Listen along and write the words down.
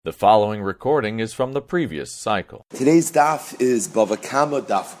The following recording is from the previous cycle. Today's daf is Bava Kama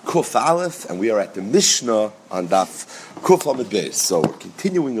daf Kuf Aleph, and we are at the Mishnah on daf Kuf Lamed Beis. So we're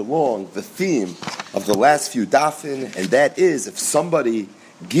continuing along the theme of the last few dafin, and that is if somebody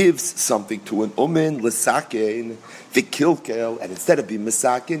gives something to an umin l'sakein v'kilkel, and instead of being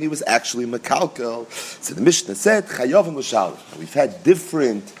misakein, he was actually makalkel. So the Mishnah said chayavim l'shalom. We've had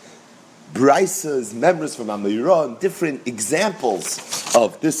different Braisas, members from Amiran, different examples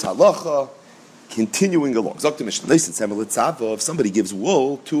of this halacha, continuing along. If somebody gives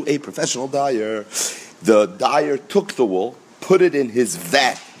wool to a professional dyer, the dyer took the wool, put it in his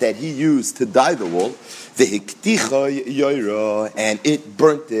vat that he used to dye the wool, and it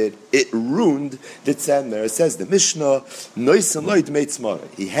burnt it, it ruined the tzemer. It says the Mishnah,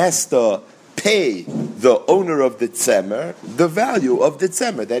 he has to pay the owner of the tzemer the value of the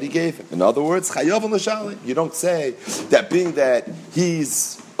tzemer that he gave him. In other words, you don't say that being that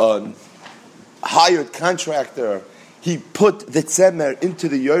he's a hired contractor, he put the tzemer into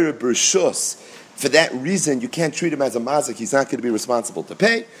the Yoreh B'Rishus. For that reason, you can't treat him as a mazik. He's not going to be responsible to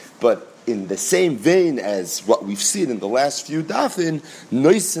pay. But in the same vein as what we've seen in the last few dafin,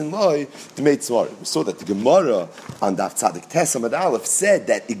 noisin loy d'mei tzmarim. We saw that the Gemara on daf Tzadik Tes Amud Aleph said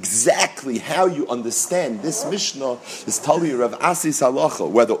that exactly how you understand this Mishnah is Tali Rav Asi's halacha,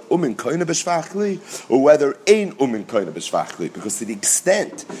 whether umin koine b'shvachli or whether ein umin koine b'shvachli. Because to the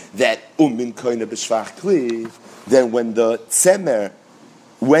extent that umin koine b'shvachli, then when the tzemer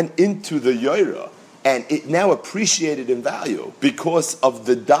went into the Yoreh, and it now appreciated in value because of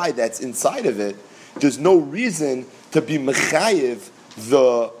the dye that's inside of it, there's no reason to be mechayiv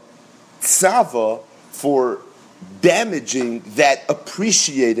the tzava for damaging that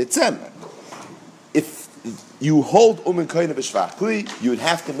appreciated tzemer. If you hold umin koine b'shvachli, you would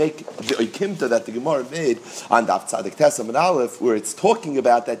have to make the ikimta that the Gemara made on daf Tzadik Tes Amud Aleph, where it's talking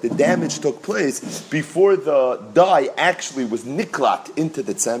about that the damage took place before the dye actually was niklat into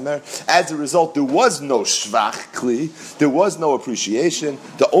the tzemer. As a result, there was no shvachli, there was no appreciation.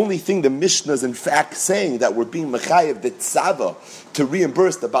 The only thing the Mishnah is in fact saying that we're being mechayev the tzava to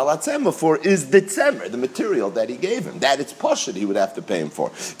reimburse the Baal HaTzemah for is the tzemer, the material that he gave him. That it's pashut he would have to pay him for.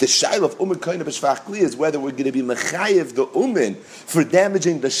 The shail of umin koine b'shvachli is whether we're going to be mechayev the umin for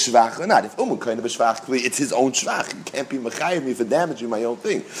damaging the shvach or not. If umin koine b'shvachli, it's his own shvach. You can't be mechayev me for damaging my own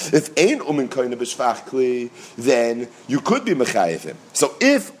thing. If ein umin koine b'shvachli, then you could be mechayev him. So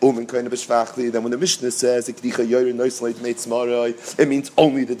if umin koine b'shvachli, then when the Mishnah says it means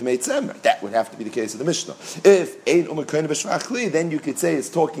only the dmei tzemer. That would have to be the case of the Mishnah. If ein umin koine b'shvachli, then you could say it's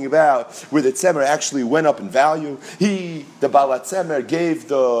talking about where the tzemer actually went up in value. The Baal HaTzemer, gave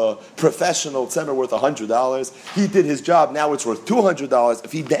the professional tzemer worth $100. He did his job, now it's worth $200.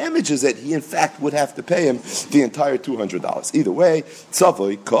 If he damages it, he in fact would have to pay him the entire $200. Either way,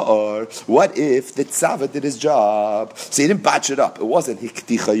 tzavoy ka'ar. What if the tzava did his job? So he didn't botch it up. It wasn't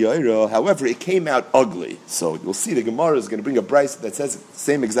hikticha yoyra. However, it came out ugly. So you'll see the Gemara is going to bring a brayso that says the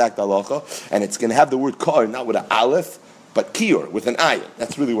same exact halacha, and it's going to have the word ka'ar, not with an aleph, but kior, with an ayin.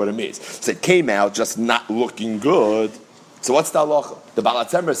 That's really what it means. So it came out just not looking good. So what's the halacha? The Baal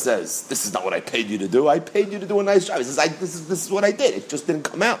HaTzemer says, this is not what I paid you to do. I paid you to do a nice job. He says, this is what I did. It just didn't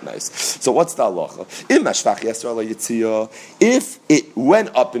come out nice. So what's the halacha? If it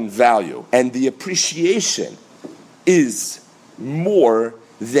went up in value and the appreciation is more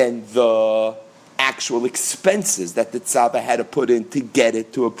than the actual expenses that the tzava had to put in to get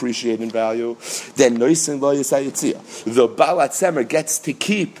it to appreciate in value, then noisin lo yisayitzia. The Baal HaTzemer gets to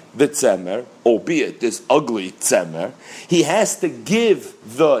keep the tzemer, albeit this ugly tzemer. He has to give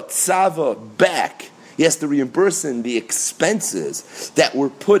the tzava back. He has to reimburse him the expenses that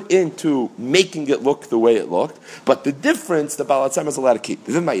were put into making it look the way it looked. But the difference, the Baal HaTzemer is allowed to keep.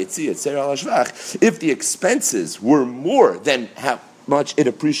 If the expenses were more than how much it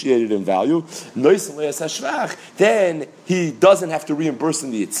appreciated in value, then he doesn't have to reimburse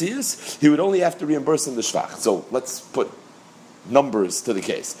him the yitzias, he would only have to reimburse him the shvach. So let's put numbers to the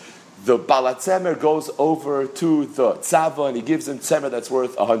case. The Baal HaTzemer goes over to the tzava and he gives him tzemer that's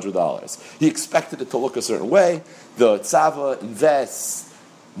worth $100. He expected it to look a certain way. The tzava invests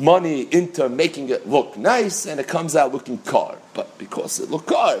money into making it look nice, and it comes out looking car. But because it looked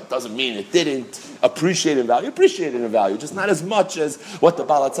car, it doesn't mean it didn't appreciate in value. Appreciated in value, just not as much as what the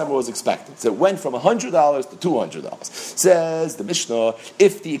Baal HaTzemer was expecting. So it went from $100 to $200. Says the Mishnah,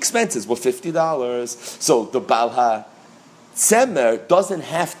 if the expenses were $50, so the Baal HaTzemer doesn't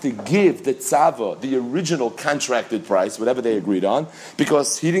have to give the tzava the original contracted price, whatever they agreed on,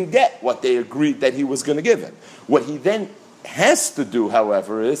 because he didn't get what they agreed that he was going to give him. What he then has to do,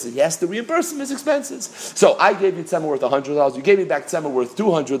 however, is he has to reimburse him his expenses. So I gave you tzemer worth $100. You gave me back tzemer worth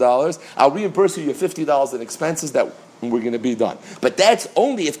 $200. I'll reimburse you your $50 in expenses that we're going to be done. But that's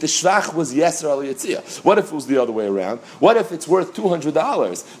only if the shvach was yeser al yitzia. What if it was the other way around? What if it's worth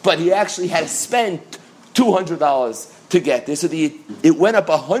 $200, but he actually had to spend $200 to get this? So it went up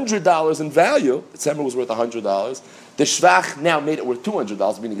 $100 in value. The tzemer was worth $100. The shvach now made it worth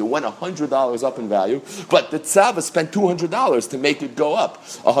 $200, meaning it went $100 up in value, but the tzava spent $200 to make it go up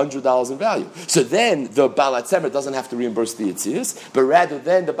 $100 in value. So then the Baal HaTzemer doesn't have to reimburse the Yitzias, but rather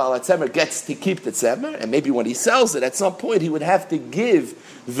then the Baal HaTzemer gets to keep the tzemer, and maybe when he sells it, at some point he would have to give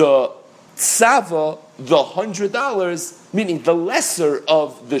the tzava the $100, meaning the lesser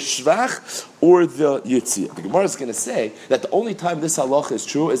of the shvach or the yitzia. The Gemara is going to say that the only time this halacha is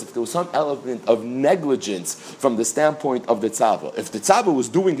true is if there was some element of negligence from the standpoint of the tzava. If the tzava was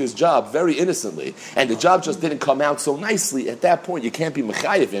doing his job very innocently and the job just didn't come out so nicely, at that point you can't be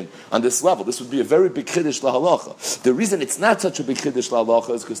mechayev him on this level. This would be a very big chiddush lahalacha. The reason it's not such a big chiddush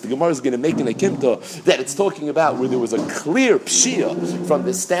lahalacha is because the Gemara is going to make an akimta that it's talking about where there was a clear pshia from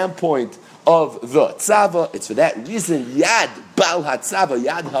the standpoint of the tzava. It's for that reason yad bal hatzava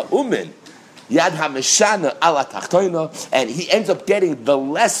yad ha'umin yad ha'meshana ala tachtoina, and he ends up getting the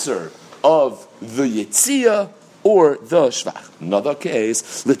lesser of the yitzia or the shvach. Another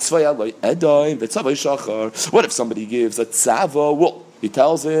case, litzvay aloi edaim v'tzavay shachar. What if somebody gives a tzava wool? He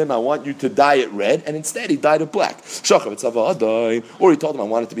tells him, I want you to dye it red, and instead he dyed it black. Or he told him, I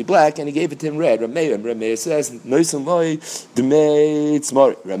want it to be black, and he gave it to him red. Rameir says, Rameir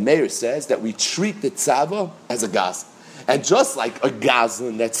says that we treat the tzava as a gazlan. And just like a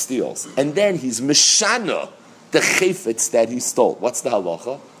gazlan that steals, and then he's meshana, the chayfetz that he stole. What's the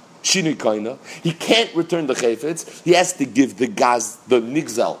halacha? Shinui kaina. He can't return the chayfetz. He has to give the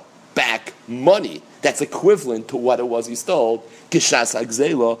nigzal, back money that's equivalent to what it was he stole. Kishas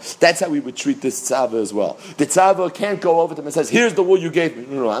hagzela. That's how we would treat this tzava as well. The tzava can't go over to him and says, here's the wool you gave me.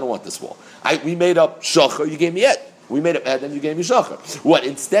 No, I don't want this wool. We made up shachar, you gave me it. We made up Adam, you gave me shachar. What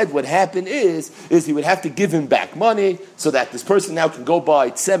happened is he would have to give him back money so that this person now can go buy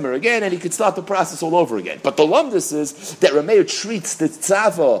tzemer again and he could start the process all over again. But the lumdus is that Rameir treats the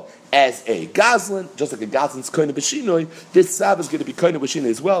tzava as a gazlan, just like a gazlan's koine b'shinoi, this tzava is going to be koine b'shinoi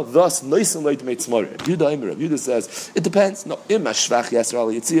as well. Thus, noisin loy d'mei tzmoreh. Yehuda says, it depends. No, im ha-shvach yasser al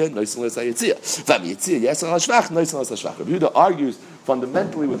yitzia, noisin loy ha-yitzia. Vam yitzia yasser al shvach, noisin loy ha-shvach. Yehuda argues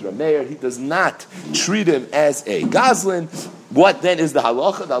fundamentally with Rameir, he does not treat him as a gazlan. What then is the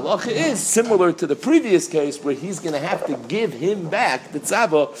halacha? The halacha is similar to the previous case where he's going to have to give him back the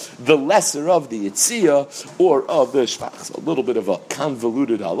tzava, the lesser of the yitzia or of the shvach. So a little bit of a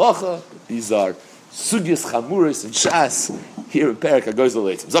convoluted halacha. These are sugyas chamuris and shas here in Perek HaGozel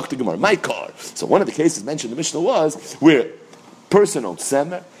Leitzim. Zok Gemara, my car. So one of the cases mentioned in the Mishnah was where person owns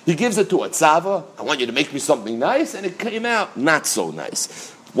tzemer, he gives it to a tzava, I want you to make me something nice, and it came out not so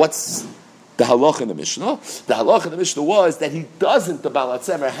nice. What's the halacha in the Mishnah? The halacha in the Mishnah was that he doesn't, the Baal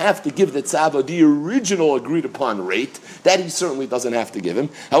HaTzemer, have to give the tzava the original agreed upon rate. That he certainly doesn't have to give him.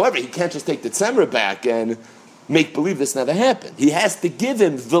 However, he can't just take the tzemer back and make believe this never happened. He has to give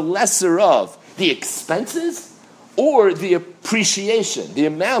him the lesser of the expenses or the appreciation, the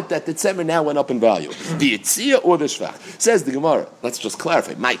amount that the tzemer now went up in value. The yitzia or the shvach. Says the Gemara, let's just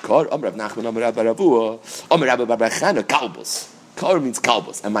clarify. My kar, Amar Rav Nachman, Amar Rav Baravua, Amar Rabba Bar Chana, kalbus. Kar means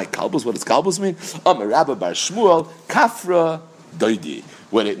kalbus. And my kalbus, what does kalbus mean? Amar Rabba Bar Shmuel, kafra doidi.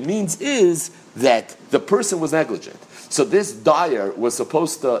 What it means is that the person was negligent. So this dyer was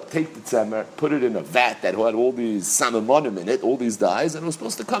supposed to take the tzemer, put it in a vat that had all these samamonim in it, all these dyes, and it was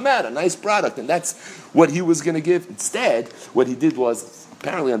supposed to come out, a nice product, and that's what he was going to give. Instead, what he did was,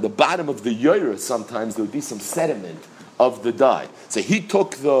 apparently on the bottom of the yoyra sometimes there would be some sediment of the dye. So he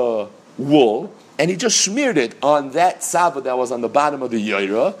took the wool, and he just smeared it on that tzava that was on the bottom of the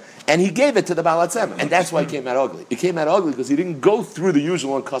yoyra, and he gave it to the Baal HaTzemer. And that's why it came out ugly. It came out ugly because he didn't go through the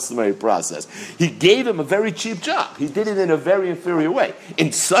usual and customary process. He gave him a very cheap job. He did it in a very inferior way.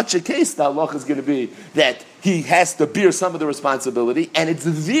 In such a case, the halacha is going to be that he has to bear some of the responsibility, and it's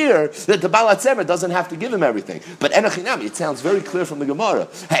there that the Baal HaTzemer doesn't have to give him everything. But enochinami, it sounds very clear from the Gemara.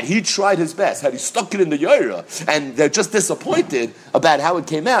 Had he tried his best, had he stuck it in the yoyra, and they're just disappointed about how it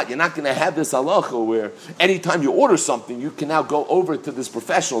came out, you're not going to have this halacha where anytime you order something, you can now go over to this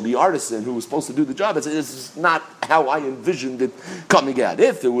professional, the artisan who was supposed to do the job, and say, this is not how I envisioned it coming out.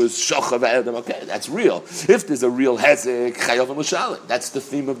 If there was shachav adam, okay, that's real. If there's a real hezek, chayav and l'shalim, that's the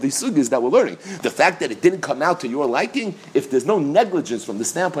theme of these sugis that we're learning. The fact that it didn't come come out to your liking, if there's no negligence from the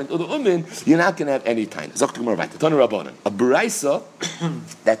standpoint of the umin, you're not going to have any time. A Baraisa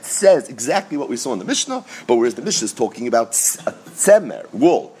that says exactly what we saw in the Mishnah, but whereas the Mishnah is talking about a tzemer,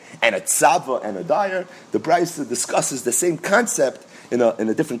 wool, and a tzava and a dyer, the Baraisa discusses the same concept in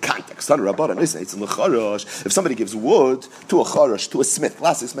a different context. If somebody gives wood to a charash, to a smith,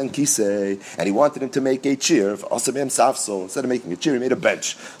 and he wanted him to make a chair, instead of making a chair, he made a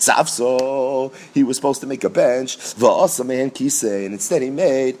bench. He was supposed to make a bench, and instead he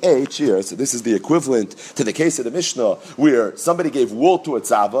made a chair. So this is the equivalent to the case of the Mishnah, where somebody gave wool to a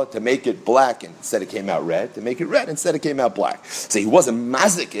tzava to make it black, and instead it came out red, to make it red, instead it came out black. So he wasn't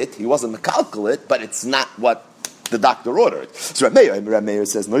mazik it, he wasn't mekalkel it, but it's not what the doctor ordered. So Rameir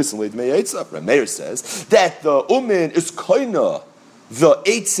says, Rameir says that the umin is koina the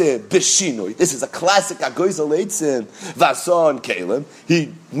eitzim b'shinoi. This is a classic agoizel eitzim vason kelim.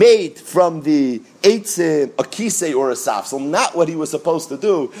 He made from the eitzim a kisei or a safsel, not what he was supposed to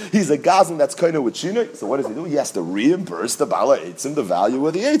do. He's a gazan that's koina with shinoi. So what does he do? He has to reimburse the bala eitzim the value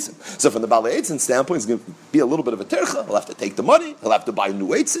of the eitzim. So from the bala eitzim standpoint, it's going to be a little bit of a tercha. He'll have to take the money. He'll have to buy new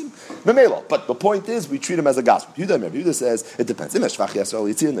eitzim. Memelo. But the point is, we treat him as a gazan. Yehuda says it depends. It's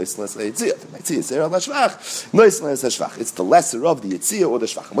the lesser of the Yitzia or the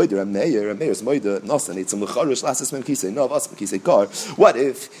Shvach. What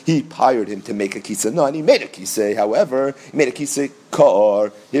if he hired him to make a kisei? No, and he made a kisei. However, he made a kisei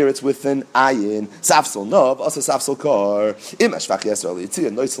kar. Here it's with an ayin. Safsol nov, also safsol kar. Im Shvach Yisrael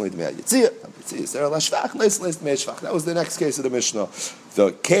Yitzia, noisli d'mei Yitzia. That was the next case of the Mishnah.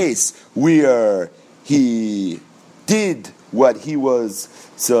 The case where he did what he was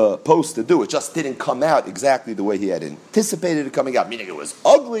supposed to do. It just didn't come out exactly the way he had anticipated it coming out, meaning it was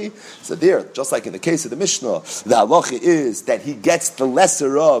ugly. So there, just like in the case of the Mishnah, the halacha is that he gets the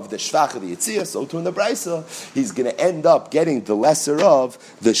lesser of the shvach of the yitzia. So too in the brisa, he's going to end up getting the lesser of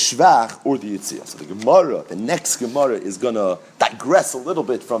the shvach or the yitzia. So the Gemara, the next Gemara, is going to digress a little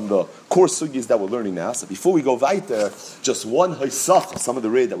bit from the core sugis that we're learning now. So before we go weiter, just one haisafa, some of the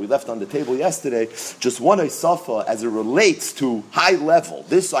read that we left on the table yesterday, just one haisafa as it relates to high level.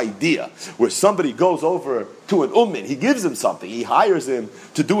 This idea where somebody goes over to an ummin, he gives him something, he hires him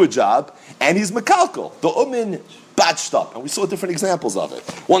to do a job, and he's mekalkel. The ummin batched up, and we saw different examples of it.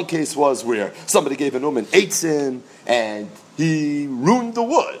 One case was where somebody gave an ummin eitzin, and he ruined the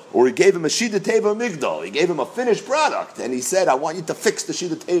wood, or he gave him a shida teva migdal. He gave him a finished product, and he said, "I want you to fix the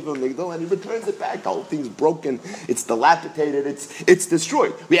shida teva migdal," and he returns it back. The whole thing's broken, it's dilapidated, it's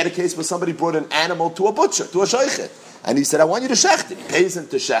destroyed. We had a case where somebody brought an animal to a butcher, to a shaychet. And he said, I want you to shecht it. He pays him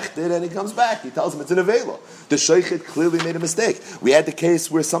to shecht it, and he comes back. He tells him it's an avela. The sheichet clearly made a mistake. We had the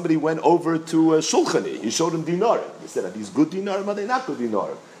case where somebody went over to Shulchani. He showed him dinarim. He said, are these good dinarim? Are they not good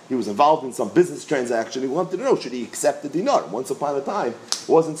dinarim? He was involved in some business transaction. He wanted to know, should he accept the dinar? Once upon a time, it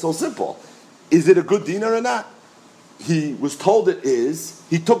wasn't so simple. Is it a good dinar or not? He was told it is.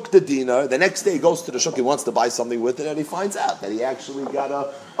 He took the dinar. The next day he goes to the shuk. He wants to buy something with it, and he finds out that he actually got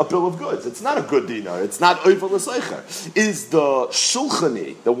a bill of goods. It's not a good dinar. It's not oivel l'seicher. Is the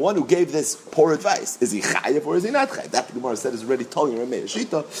shulchani, the one who gave this poor advice, is he chayiv or is he not chayiv? That the Gemara said is already telling you Ramei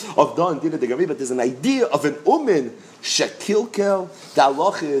Shita of Don Dina de Gami, but there's an idea of an umin shekilkel. The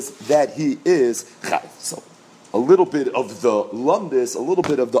halach is that he is chayiv. So a little bit of the lumdis, a little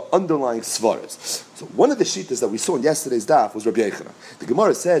bit of the underlying svaras. So one of the shittas that we saw in yesterday's daf was Rabbi Yochanan. The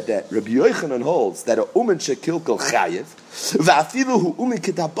Gemara said that Rabbi Yochanan holds that a umen shekilkel chayiv, va'afilu hu umen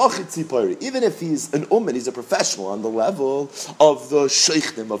ketabachit tzipori. Even if he's an umen, he's a professional on the level of the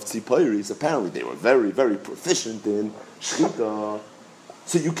sheichtim of tziporis. Apparently they were very, very proficient in shchita.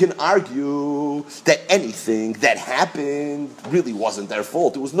 So you can argue that anything that happened really wasn't their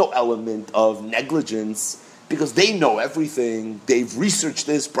fault. There was no element of negligence, because they know everything, they've researched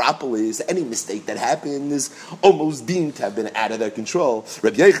this properly, so any mistake that happened is almost deemed to have been out of their control.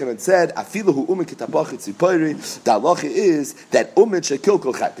 Rabbi Yochanan said, Afilahu umen ketabachit tzipori, the halacha is that umen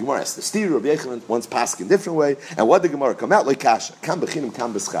shekilkol chayv. The Gemara has to steer, Rabbi Yochanan once passed in a different way, and what did the Gemara come out? Like kasha, kam b'chinim,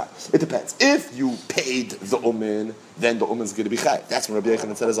 kam b'schar. It depends. If you paid the umen, then the umen is going to be chayv. That's when Rabbi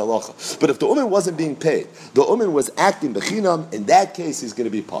Yochanan said as halacha. But if the umen wasn't being paid, the umen was acting b'chinam, in that case he's going to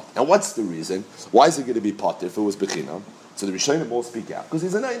be pot. And what's the reason? Why is he going to be pot if it was b'chinam? So the Rishonim all speak out, because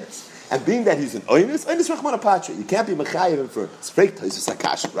he's an oinus. And being that he's an oinus rachman apatra. You can't be mechayiv him for Sfreik Tosfos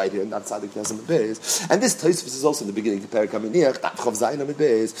Hakasha right here, not Tzadik Nesam Beis. And this Tosfos is also in the beginning of Perek Haminiach, Daf Chav Zayin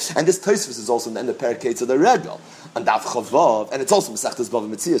Beis. And this Tosfos is also in the end of Perek Ketz of the Regal, and Daf Chavav, and it's also Masechtas Bava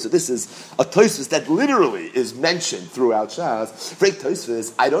Metzia. So this is a Tosfos that literally is mentioned throughout Shas. Sfreik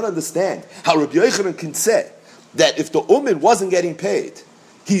Tosfos, I don't understand how Rabbi Yochanan can say that if the umin wasn't getting paid,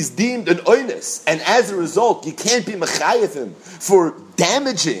 he's deemed an oinus, and as a result, you can't be mechayev him for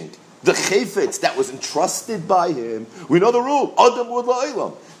damaging the chayfetz that was entrusted by him. We know the rule: adam ud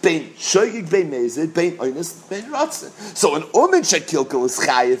la'olam. Bein shoygig, bein mezid, bein oinus, bein ratzin. So an umen shekilkel is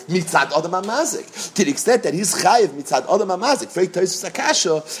chayiv mitzad adam hamazik. To the extent that he's chayiv mitzad adam hamazik, freit toisus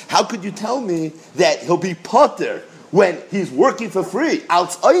akasha, how could you tell me that he'll be potter when he's working for free?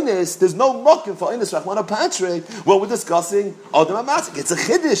 Out oinus, there's no mocking for oinus rachmana patre. Well, we're discussing adam hamazik. It's a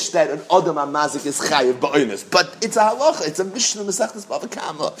chiddush that an adam hamazik is chayiv ba'oinus, but it's a halacha. It's a mishnah mesachtes Bava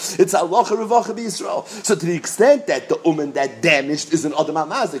Kama. It's a halacha revacha b'Yisrael. So to the extent that the umen that damaged is an adam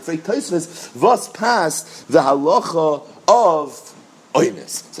hamazik, for Tosfos was past the halacha of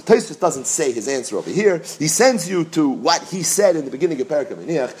oinus. So Tosfos doesn't say his answer over here. He sends you to what he said in the beginning of Perek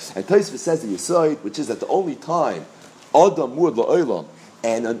HaMeniach, and Tosfos says the Yesod, which is that the only time Adam mud la'olam,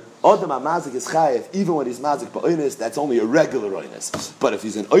 and an Adam hamazik is chayev, even when he's mazik ba'oinus, that's only a regular oinus. But if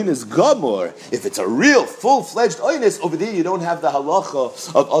he's an oinus gamor, if it's a real, full-fledged oinus, over there you don't have the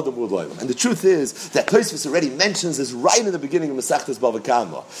halacha of Adam mud la'olam. And the truth is that Tosfos already mentions this right in the beginning of Masechtas Bava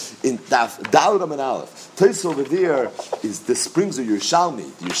Kama, in Daf Daled and Aleph. Tosfos over there is the springs of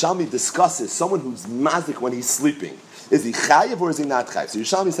Yerushalmi. The Yerushalmi discusses someone who's mazik when he's sleeping. Is he chayiv or is he not chayiv? So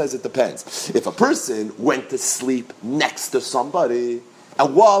Yerushalmi says it depends. If a person went to sleep next to somebody,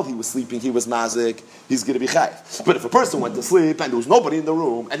 and while he was sleeping he was mazik, he's going to be chayiv. But if a person went to sleep and there was nobody in the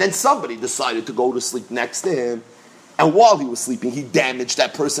room, and then somebody decided to go to sleep next to him, and while he was sleeping he damaged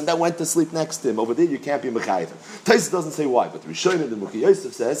that person that went to sleep next to him, over there you can't be mechayiv. Tosfos doesn't say why, but Rishonim the Mukhi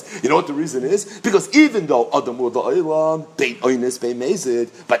Yosef says, you know what the reason is? Because even though Adam mud la'olam, bein oinus, bein mezid,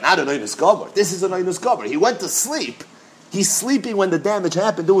 but not an oinus gomer. This is an oinus gomer. He went to sleep. He's sleeping when the damage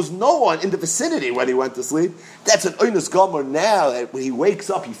happened. There was no one in the vicinity when he went to sleep. That's an oinus gomer now. When he wakes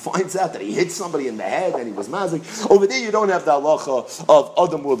up, he finds out that he hit somebody in the head and he was mazik. Over there, you don't have the halacha of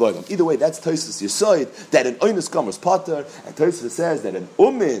Adam mud la'olam. Either way, that's Tosfos Yesod, that an oinus gomer is potter, and Tosfos says that an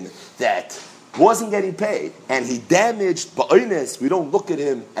umin that wasn't getting paid, and he damaged ba'oinus, we don't look at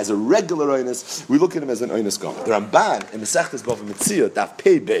him as a regular oinus, we look at him as an oinus gomer. The Ramban, in Masechtas Bava Metzia, Daf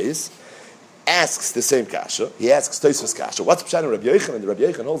Pei Beis, asks the same kasha. He asks Tosfos kasha. What's Pshat in Rabbi Yochanan? And Rabbi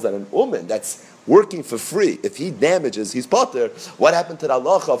Yochanan holds that an uman that's working for free, if he damages, he's potter. What happened to the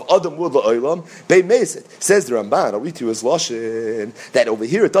halacha of Adam mud la'olam? Bei mesid. Says the Ramban, I'll read to you his lashon, that over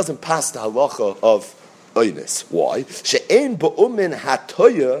here it doesn't pass the halacha of oinus. Why? She'ein ba'umin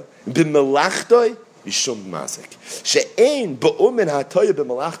hatoya b'melachtoi mishum mazik. She'ein ba'umin hatoya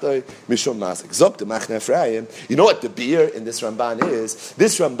b'melachtoi mishum mazik. Zok the Machne Ephraim. You know what the beer in this Ramban is?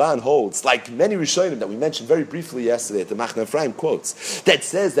 This Ramban holds, like many Rishonim that we mentioned very briefly yesterday at the Machne Ephraim quotes, that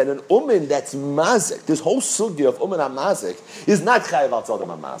says that an umin that's mazik, this whole sugya of umin ha-mazik, is not chayiv al tzadam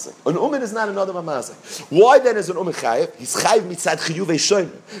ha-mazik. An umin is not an adam ha-mazik. Why then is an umin chayiv? He's chayiv mitzad chiyuvei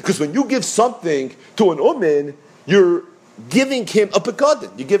shoyim. Because when you give something to an umin, you're giving him a pekadin.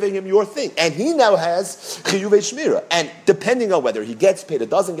 You're giving him your thing. And he now has chiyuvei shmira. And depending on whether he gets paid or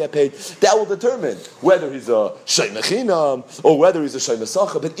doesn't get paid, that will determine whether he's a shay mechinam or whether he's a shay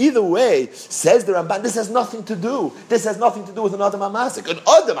mesacha. But either way, says the Ramban, this has nothing to do. This has nothing to do with an adam hamazik. An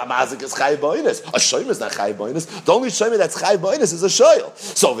adam hamazik is chayiv ba'inus. A shoym is not chayiv ba'inus. The only shoym that's chayiv ba'inus is a shoyl.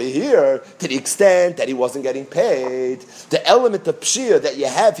 So over here, to the extent that he wasn't getting paid, the element of pshia that you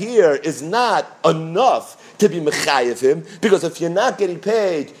have here is not enough to be mechayev him, because if you're not getting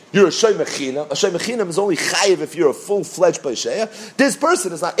paid, you're a shoy mechinam. A shoy mechinam is only chayev if you're a full-fledged paisheya. This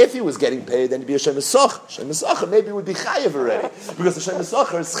person is not. If he was getting paid, then he'd be a shoy mesach. Shoy mesach maybe would be chayev already, because the shoy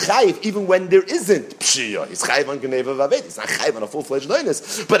mesach is chayev even when there isn't pshia. He's chayev on geneva v'aveda. He's not chayev on a full-fledged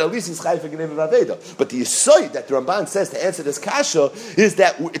loinus, but at least he's chayev on geneva v'aveda. But the yisoid that the Ramban says to answer this kasha is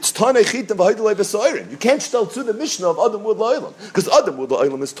that it's tanei chitim v'hoidolei b'soirim. You can't tell to the Mishnah of Adam mud la'olam, because Adam mud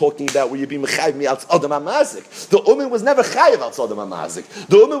la'olam is talking about where you be mechayev me out Adam hamazik. The umin was never chayiv al tzadam hamazik.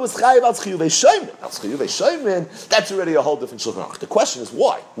 The umin was chayiv al chiyuvei shoymin. Al chiyuvei shoymin, that's already a whole different shulchan aruch. The question is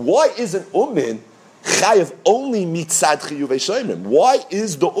why? Why is an umin chayiv only mitzad chiyuvei shoymin? Why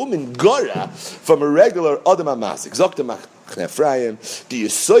is the umin gara from a regular adam hamazik? Zok the Machne Ephraim. The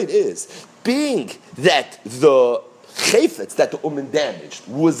yisoid is being that the chayfetz that the umin damaged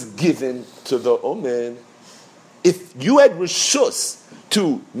was given to the umin. If you had reshus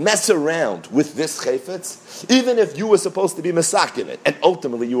to mess around with this chayfetz, even if you were supposed to be mesakin it, and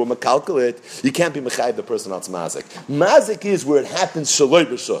ultimately you were mekalkel it, you can't be mechayiv the person that's mazik. Mazik is where it happens shaloi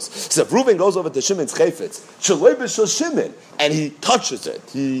b'shus. So if Reuven goes over to Shimon's chayfetz, shaloi b'shus Shimon, and he touches it,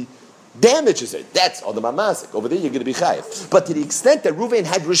 he damages it, that's on the mazik. Over there you're going to be chayiv. But to the extent that Reuven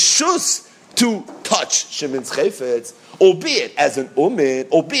had reshus to touch Shimon's chayfetz, albeit as an umin,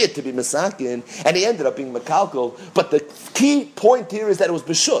 albeit to be mesakin, and he ended up being mekalkal. But the key point here is that it was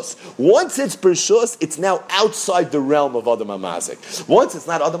b'shus. Once it's b'shus, it's now outside the realm of Adam HaMazik. Once it's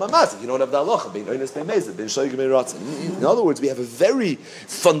not Adam HaMazik, you don't have the halacha, bein oines bein mezid, bein shoyig bein ratzin. In other words, we have a very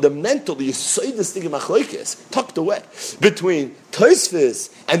fundamental, yesodis thing of machlokes, tucked away, between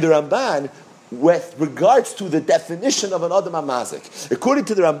Tosfos and the Ramban, with regards to the definition of an Adam HaMazik. According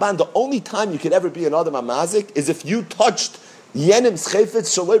to the Ramban, the only time you could ever be an Adam HaMazik is if you touched Yenim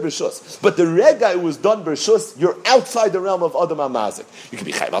Schefetz Shaloi B'Shus. But the Rega who was done B'Shus, you're outside the realm of Adam HaMazik. You could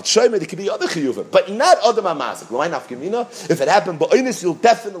be Chayv Al Shomer, there could be other Chiyuvim, but not Adam HaMazik. Why not? If it happened Ba'onis, you'll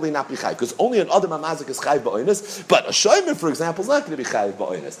definitely not be Chayv, because only an Adam HaMazik is Chayv Ba'onis, but a Shomer, for example, is not going to be Chayv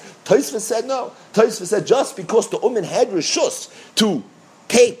Ba'onis. Tosfos said no. Tosfos said just because the Umin had Rishus to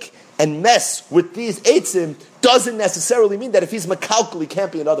take and mess with these eitzim doesn't necessarily mean that if he's makalkal, he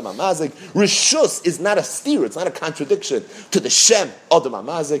can't be an Adam HaMazik. Rishus is not a steer, it's not a contradiction to the Shem Adam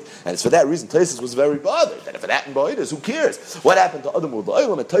HaMazik, and it's for that reason Tosfos was very bothered, that if it happened by others, who cares? What happened to Adam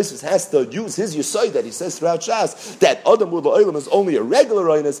L'Olam? And Tosfos has to use his Yesod that he says throughout Shas, that Adam L'Olam is only a regular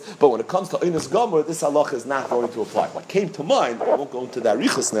Oinus, but when it comes to Oinus Gomer, this halacha is not going to apply. What came to mind, I won't go into that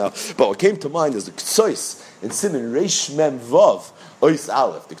Arichos now, but what came to mind is the Ktsois in Siman Reish Mem Vav, Ois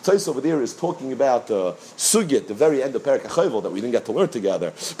Aleph. The Ktsois over there is talking about the Sugi at the very end of Perek HaChovel that we didn't get to learn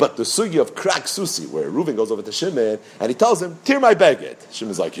together, but the Sugi of Krak Susi, where Reuven goes over to Shimon and he tells him, tear my beged.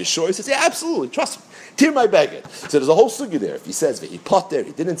 Shimon's like, you sure? He says, yeah, absolutely, trust me. Tear my beged. So there's a whole Sugi there. If he says Vehi Potter,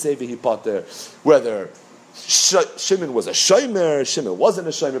 he didn't say Vehi Potter, whether Shimon was a shomer, Shimon wasn't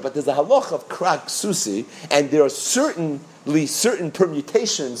a shomer, but there's a halach of Krak Susi, and there are certain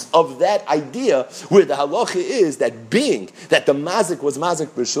permutations of that idea where the halacha is that being that the mazik was mazik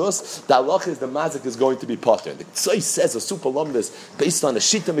b'shus, the halacha is the mazik is going to be potter. The Tzai says a super lumbus based on a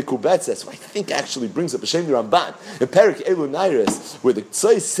shita mikubetzes, who I think actually brings up a Shem Ramban in Perek Elu Nairis, where the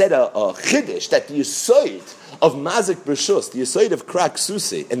Tzai said a chiddush that the yisoid of mazik b'shus, the yisoid of Krak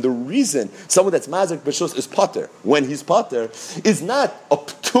Susi, and the reason someone that's mazik b'shus is potter when he's potter is not a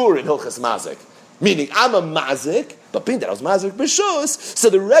ptur in hilchas mazik, meaning I'm a mazik, but being that I was mazik b'shus, so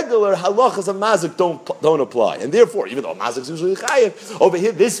the regular halachas of mazik don't apply, and therefore, even though mazik is usually chayiv, over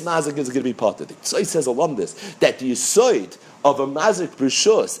here this mazik is going to be potter. The Tzai says along this that the yisoid of a mazik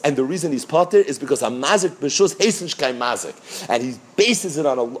b'shus, and the reason he's potter is because a mazik b'shus hasten shkai mazik, and he bases it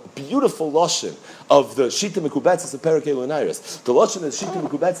on a beautiful lashon of the shita mekubetzes of Perek Elu Nairis. The lashon of shita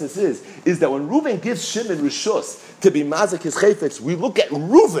mekubetzes is that when Reuven gives Shimon rishus to be mazik his chayfetz, we look at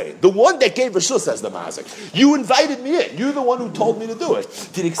Reuven, the one that gave rishus as the mazik. You invited me in. You're the one who told me to do it.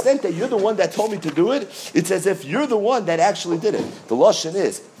 To the extent that you're the one that told me to do it, it's as if you're the one that actually did it. The lashon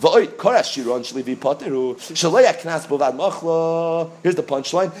is v'oy korash shiron shlivi poteru shaloya knas bovad machla. Here's the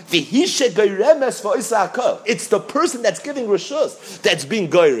punchline: v'hishe geiremes v'oisa hakol. It's the person that's giving rishus that's being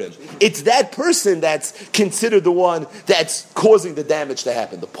geirim. It's that person that's considered the one that's causing the damage to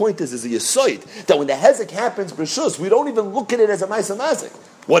happen. The point is a yisoid that when the hezek happens rishus, we don't even look at it as a ma'aseh mazik.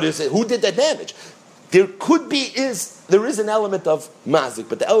 What is it? Who did that damage? There is an element of mazik,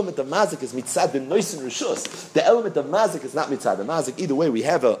 but the element of mazik is mitzad the nois and rishus. The element of mazik is not mitzad the mazik. Either way, we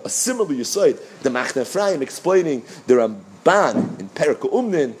have a similar yisoid. The Machne Ephraim explaining the Ramban in Perek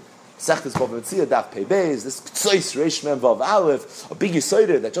Umnin, Sechtes Bava Metzia Daf Pei Beis, this Ktsois Reish Mem Vav Aleph, a big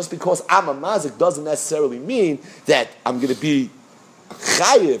yisoid that just because I'm a mazik doesn't necessarily mean that I'm going to be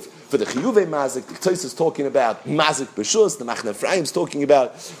chayiv for the chiyuvei mazik. The Ktsois is talking about mazik b'shus. The Machne Ephraim is talking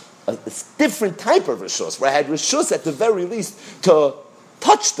about a different type of rishus, where I had rishus at the very least to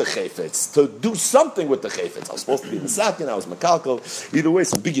touch the chayfetz, to do something with the chayfetz. I was supposed to be mesakin, I was makalkal. Either way,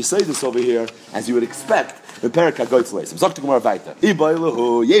 some big yisaidus over here, as you would expect, in Perek HaGoitz Leisim. Zok to Gemara weiter.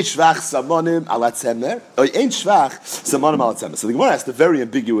 Iboiluhu, yesh shvach samonim ala tzemer, or ain't shvach samonim ala tzemer. So the Gemara asked a very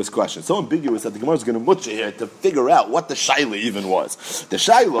ambiguous question. So ambiguous that the Gemara is going to mutcha here to figure out what the shaila even was. The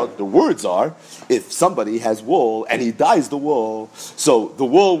shaila, the words are, if somebody has wool and he dyes the wool, so the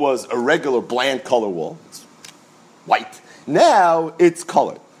wool was a regular bland color wool, it's white. Now it's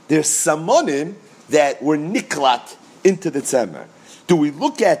colored. There's samonim that were niklat into the tzemer. Do we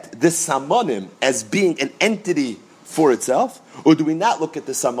look at this samonim as being an entity for itself, or do we not look at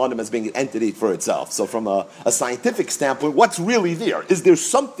the samonim as being an entity for itself? So from a scientific standpoint, what's really there? Is there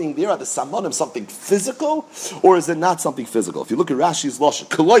something there? Are the samonim something physical, or is it not something physical? If you look at Rashi's lashon,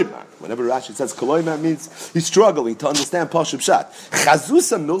 koloimar, whenever Rashi says koloimar, means he's struggling to understand Pashut Pshat.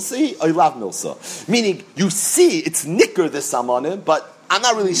 Chazusa milsi, oilav milsa. Meaning, you see it's nicker, the samonim, but I'm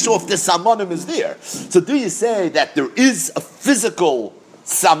not really sure if the samonim is there. So do you say that there is a physical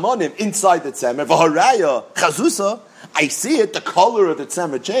samonim inside the tzemer? V'haraya chazusa. I see it, the color of the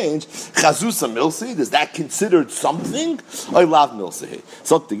tzemer changed. Chazusa milsi, is that considered something? I love milsi.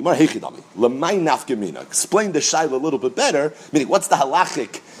 So the Gemara hechidami lemay nafkamina. Explain the shaila a little bit better. Meaning, what's the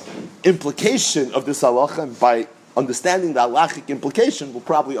halachic implication of this halacha? And by understanding the halachic implication, we'll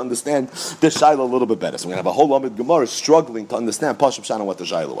probably understand the shaila a little bit better. So we're going to have a whole Amid Gemara struggling to understand Pashup Shana what the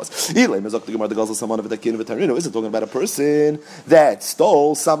shaila was. Is it talking about a person that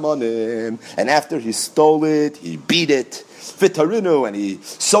stole samanim, and after he stole it, he beat it, Vitarinu, and he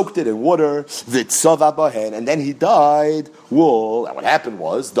soaked it in water, Vitsavabahen, and then he dyed wool. And what happened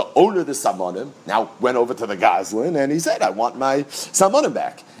was, the owner of the samanim now went over to the Goslin, and he said, I want my samanim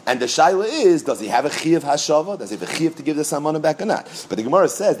back. And the shaila is, does he have a chiyuv hashava? Does he have a chiyuv to give the samanim back or not? But the Gemara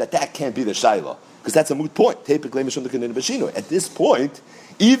says that can't be the shaila, because that's a moot point. At this point,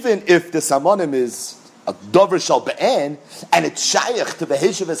 even if the samanim is a dover shal be'en, and it's shaykh to the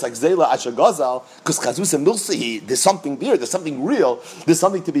heshavas akzela asher gazal, because chazus and milsi, there's something there, there's something real, there's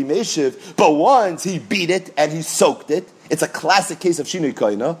something to be meshiv, but once he beat it and he soaked it, it's a classic case of shinui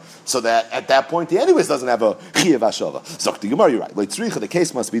koina, so that at that point he anyways doesn't have a chiyuv hashava. So the Gemara, you're right. The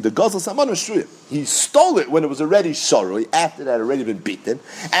case must be the gazal samanim shruya. He stole it when it was already sharoi, after it had already been beaten,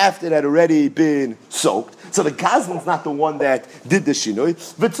 after it had already been soaked. So the Gazlin's not the one that did the shinui,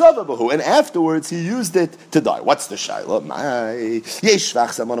 and afterwards he used it to die. What's the shaila?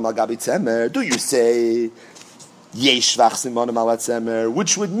 Do you say which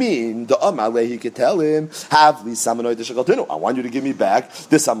would mean the Amale, he could tell him, have the Samanoi de Shagaltinu. I want you to give me back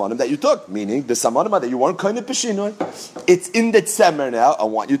the Samanim that you took, meaning the Samanim that you weren't kind of Peshinoi. It's in the Tzemer now, I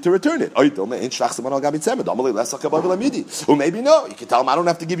want you to return it. Or maybe no, you can tell him I don't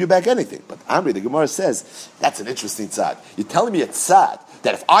have to give you back anything. But Amri, the Gemara says, that's an interesting tzad. You're telling me it's tzad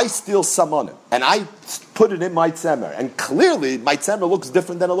that if I steal Samanim and I put it in my tzemer, and clearly my tzemer looks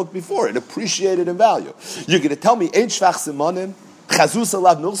different than it looked before, it appreciated in value. You're going to tell me ein shvach simonim, chazuz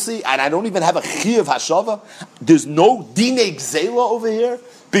alav nulsi, and I don't even have a chiyuv hashava? There's no dinei gzela over here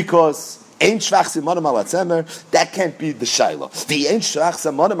because ein shvach simonim al tzemer. That can't be the shaila. The ein shvach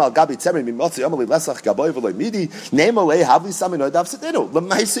simonim al gabi tzemer mimotzi amali lesach gaboy v'loy midi nemalei havli saminoy dav sedenu.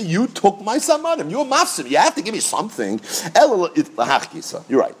 Lemaisa, you took my simonim. You're mafsim. You have to give me something.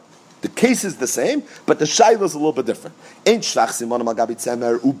 You're right. The case is the same, but the shaila is a little bit different. Ein shvach simonim al gabi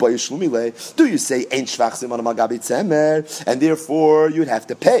tzemer ubay shlumile. Do you say ein shvach simonim al gabi tzemer, and therefore you'd have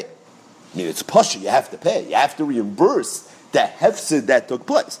to pay? I mean, it's pasha. You have to pay. You have to reimburse the hefsid that took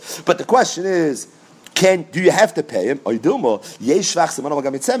place. But the question is, do you have to pay him? Do you say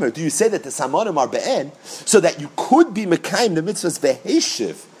that the samanim are be'en, so that you could be mekayim the mitzvahs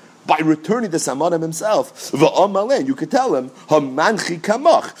veheshiv by returning the samanim himself? You could tell him, hamanchi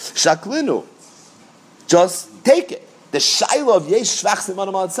kamach shaklinu, just take it. The shaila of yesh shvach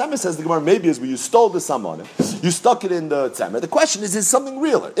simonim al tzemer, says the Gemara, maybe is where you stole the samanim, you stuck it in the tzemer. The question is something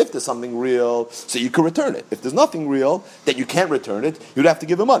real? If there's something real, so you can return it. If there's nothing real, that you can't return it, you'd have to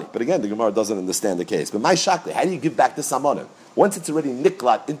give him money. But again, the Gemara doesn't understand the case. But my shakli, how do you give back the samanim? Once it's already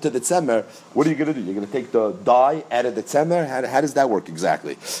niklat into the tzemer, what are you going to do? You're going to take the dye out of the tzemer? How does that work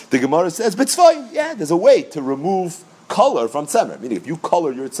exactly? The Gemara says, but it's fine. Yeah, there's a way to remove color from tzemer. Meaning, if you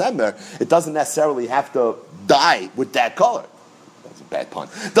color your tzemer, it doesn't necessarily have to dye with that color. That's a bad pun.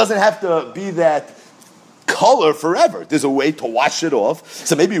 It doesn't have to be that color forever. There's a way to wash it off.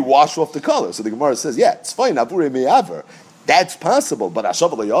 So maybe you wash off the color. So the Gemara says, yeah, it's fine. That's possible, but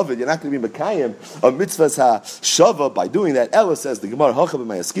Hashava Yovid, you're not going to be Mekayim of mitzvahs Hashava by doing that. Ella says the Gemara Hachab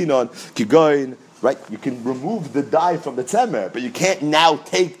Mayaskinon Kigoin. Right, you can remove the dye from the tzemer, but you can't now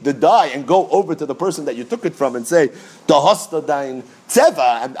take the dye and go over to the person that you took it from and say, "Dahasta dain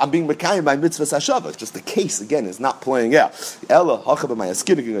tzeva." I'm being mekayim by mitzvah hashava. It's just the case again is not playing out. It's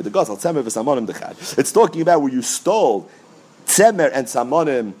talking about where you stole tzemer and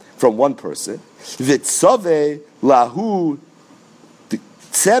samonim from one person. Vitzave lahu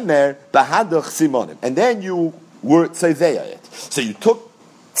tzemer bahadach simonim, and then you were tzeveya it. So you took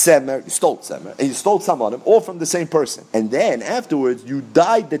tzemer, you stole tzemer, and you stole samanim, all from the same person. And then afterwards, you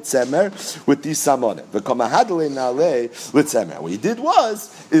dyed the tzemer with these samanim. What you did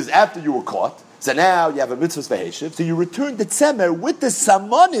is after you were caught, so now you have a mitzvah v'heshiv, so you return the tzemer with the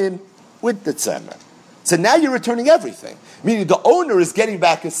samanim with the tzemer. So now you're returning everything. Meaning the owner is getting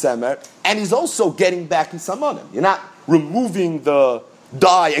back his tzemer, and he's also getting back his samanim. You're not removing the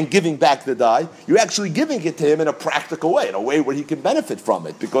dye and giving back the dye, you're actually giving it to him in a practical way, in a way where he can benefit from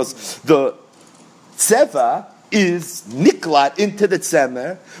it, because the tseva is niklat into the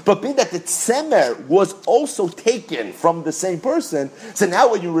tzemer, but being that the tzemer was also taken from the same person, so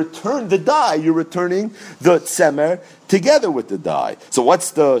now when you return the dye, you're returning the tzemer together with the dye. So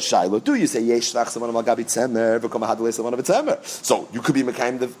what's the shaila do? You say yesh shvach saman al gabi tzemer v'kol mahadalei saman v'tzemer. So you could be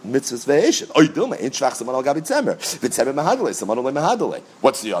mekayim the mitzvahs ve'eshet. Oy dilma ein shvach saman al gabi tzemer v'tzemer mahadalei saman al mahadalei.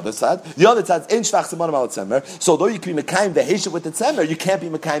 What's the other side? The other side is ein shvach saman al tzemer. So though you can be mekayim the heshiv with the tzemer, you can't be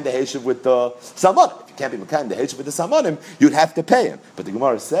mekayim the heshiv with the saman. If you can't be mekayim the heshiv with the samanim, you'd have to pay him. But the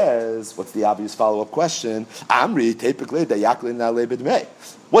Gemara says, what's the obvious follow-up question? Amri typically the yaklin na'alei b'dmei.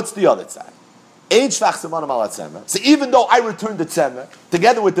 What's the other side? Ein shvach samanim al tzemer. So even though I returned the tzemer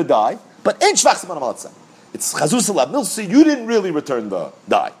together with the dye, but ein shvach samanim al tzemer. It's chazuz alav milsi. You didn't really return the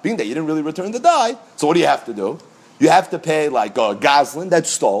dye. Being that you didn't really return the dye, so what do you have to do? You have to pay like a gazlan that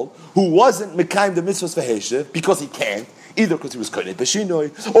stole, who wasn't mekayim the mitzvahs v'heshiv because he can't, either because he was koined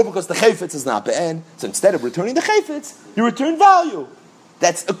b'shinoi, or because the chayfetz is not be'en. So instead of returning the chayfetz, you return value.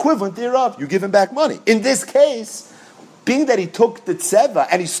 That's equivalent thereof. You give him back money. In this case, being that he took the tzeva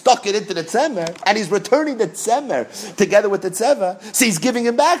and he stuck it into the tzemer, and he's returning the tzemer together with the tzeva, so he's giving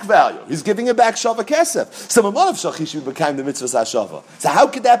him back value. He's giving him back shava kesef. So mamon of shach he should be mekayim the mitzvah hashava. So how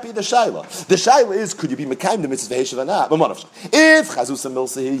could that be the shaila? The shaila is, could you be mekayim the mitzvah heshav or not? Mamon of shach. If chazus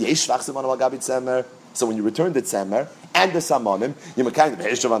milsehi yesh shvach siman al gabi tzemer. So when you return the tzemer and the samanim, you're mekayim the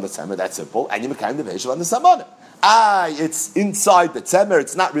heshav on the tzemer. That's simple, and you're mekayim the heshav on the samanim. It's inside the tzemer,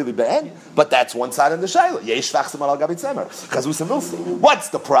 it's not really be'en, but that's one side of the shayla. Yesh shvach siman al gabi tzemer. Chazuz and milsi. What's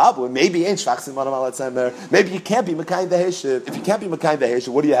the problem? Maybe ain't shvach siman al tzemer. Maybe you can't be mekayim the heshiv. If you can't be mekayim the heshiv,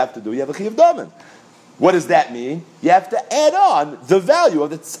 what do you have to do? You have a chiyuv damen. What does that mean? You have to add on the value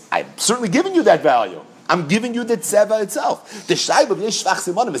of it. I'm certainly giving you that value. I'm giving you the tzeva itself. The shayla of yesh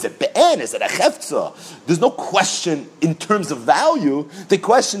shvach simanim, is it be'en? Is it a chefza? There's no question in terms of value. The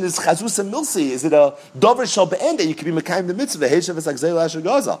question is chazuz and milsi. Is it a dover shal be'en that you can be mekayim the mitzvah? Heshav is like zayla asher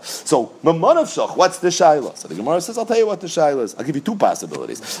gaza. So mamon of shach. What's the shayla? So the Gemara says, I'll tell you what the shayla is. I'll give you two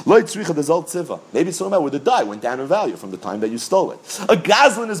possibilities. Lo yitzricha the zol tzeva. Maybe it's talking about where the dye went down in value from the time that you stole it. A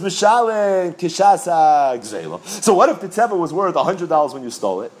gazlan is mishalem kishasa gzela. So what if the tzeva was worth $100 when you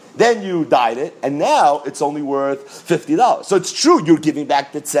stole it? Then you dyed it, and now it's only worth $50. So it's true you're giving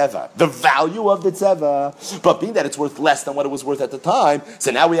back the tzeva, the value of the tzeva, but being that it's worth less than what it was worth at the time,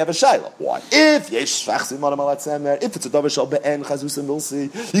 so now we have a shayla. Why? If it's a davar shal be'en chazuz and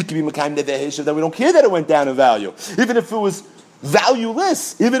milsi, you can be mekayim the veheshav that we don't care that it went down in value, even if it was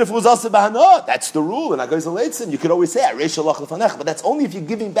valueless, even if it was also bahana. That's the rule. And you could always say, but that's only if you're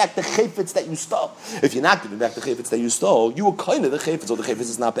giving back the chayfetz that you stole. If you're not giving back the chayfetz that you stole, you were kind of the chayfetz, or the chayfetz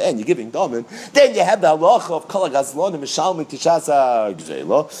is not be'en, you're giving damen, then you have the halacha of kol hagazlon and mishalmin kishasa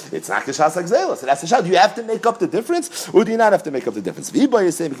gzela. It's not kishasa gzela. So that's the shah. Do you have to make up the difference, or do you not have to make up the difference?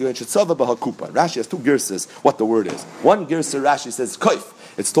 Rashi has two girsas, what the word is. One girsa, Rashi says, koif.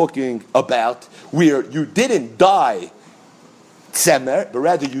 It's talking about where you didn't die tzemer, but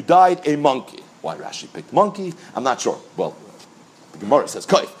rather you died a monkey. Why Rashi picked monkey? I'm not sure. Well, the Gemara says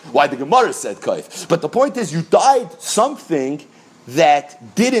kaif. Why the Gemara said kaif? But the point is, you died something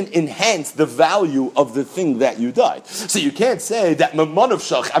that didn't enhance the value of the thing that you died. So you can't say that mamon of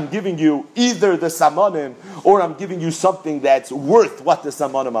shach, I'm giving you either the samanim or I'm giving you something that's worth what the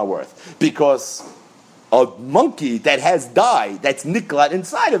samanim are worth. Because a monkey that has dye, that's niklat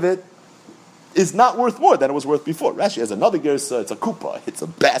inside of it, is not worth more than it was worth before. Rashi has another gersa, it's a kupa, it's a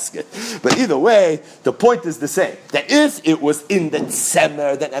basket. But either way, the point is the same. That if it was in the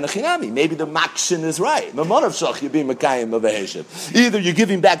tzemer, then anachinami, maybe the makshin is right. Mamon of shach, you're being mekayim of a heshiv. Either you're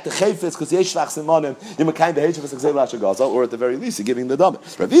giving back the chayfetz, because yesh shvach simonim, you're mekayim the heshiv as a gaza, or at the very least, you're giving the damen.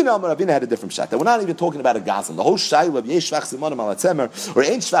 Ravina had a different shot. We're not even talking about a gazan. The whole shayla of yesh shvach simonim al tzemer, or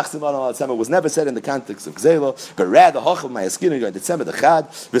ain't shvach simonim al tzemer, was never said in the context of gzela, but rather, hochav ma'askinu, you're the tzemer the chad,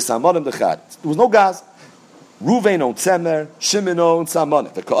 v'samonim the chad. There was no gas. Ruvain on tzemer, Shimon on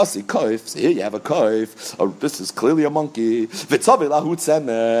saman. The kasi koif. So here you have a koif. Oh, this is clearly a monkey. V'tzavi lahu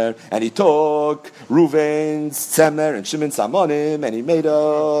tzemer, and he took Ruvain's tzemer and Shimon's samanim, and he made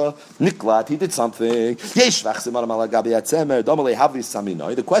a niklat. He did something. Yesh v'achsimanam ala gabi tzemer. Domale havli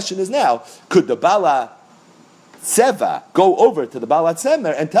saminoi. The question is now: could the bala Tzeva go over to the Baal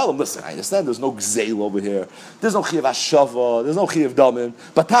Tzemer and tell him, listen, I understand there's no gzeil over here, there's no chiyav hashava, there's no chiyav damin,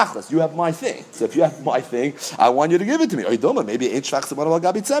 but tachlis, you have my thing. So if you have my thing, I want you to give it to me. Maybe ain't shvach tzemar al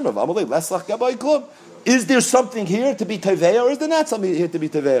gabi tzemer. V'amalei leslach gabai klum. Is there something here to be teveya, or is there not something here to be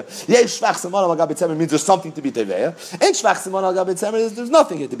teveya? Yesh shvach tzemar al gabi tzemer means there's something to be teveya. Ain't shvach tzemar al gabi tzemer, there's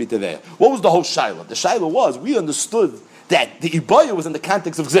nothing here to be teveya. What was the whole shaila? The shaila was, we understood that the Ibaya was in the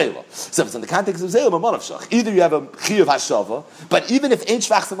context of Zela. So if it's in the context of Zela, Mamon of Shach. Either you have a Chiyav Hashava, but even if Ein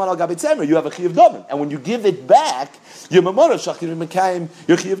Shvach Saman al Gabi Tzemer, you have a Chiyav Daman. And when you give it back, your Mamon of Shach, you're Mekayim,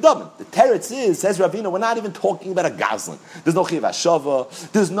 your Chiyav Daman. The Teretz is, says Ravina, we're not even talking about a Gazlan. There's no Chiyav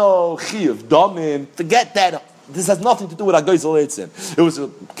Hashava, there's no Chiyav Daman. Forget that this has nothing to do with Agoizel Eitzim. It was a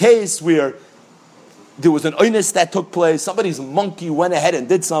case where there was an oinus that took place. Somebody's monkey went ahead and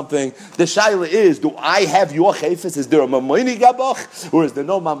did something. The shaila is, do I have your chayfis? Is there a mamoini gabach? Or is there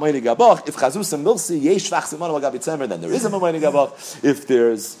no mamoini gabach? If chazus and milsi, yesh vach simon al gabitzemer, then there is a mamoini gabach. If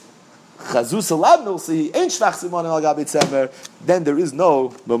there's chazus alab milsi, ain't shvach simon al gabitzemer, then there is no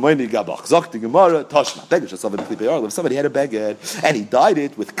mamoini gabach. Zok the Gemara, Tashma. Begesh asav klipe arla. If somebody had a beged and he dyed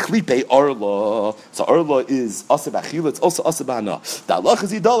it with klipe arla, so arla is asab achila, it's also asab hana. The halach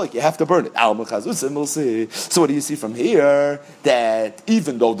is idalik, you have to burn it. Alma chazus and milsi. So what do you see from here? That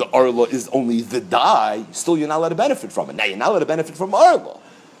even though the arla is only the dye, still you're not allowed to benefit from it. Now you're not allowed to benefit from arla.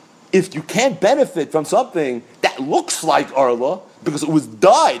 If you can't benefit from something that looks like arla, because it was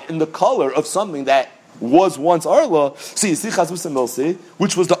dyed in the color of something that was once arla, so you see chazus and milsi,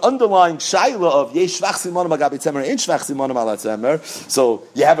 which was the underlying shaila of yesh shvach simonam agabi tzemer, ain't shvach simonam ala tzemer. So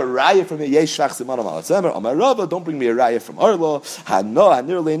you have a raya from it, yesh shvach simonam ala tzemer. Amar Rava, don't bring me a raya from arla. Hano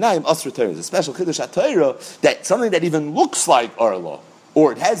hanir leinaim asr Torah. There's a special chiddush at Torah that something that even looks like arla,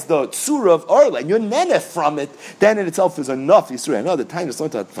 or it has the tzura of arla, and you're nenef from it, then in itself is enough. Yisrael. I know the time is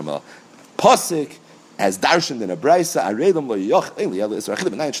learned that from a pasuk, as darshan in a braysa, aredim lo yoch eli el Israel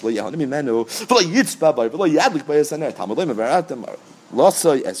b'nayin shlo yahonim imenu v'lo yitzba by v'lo yadlik by yasaner tamalim v'aratem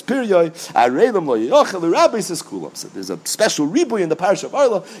losay as period aredim lo yoch el rabbis is kulam. So there's a special ribuy in the parish of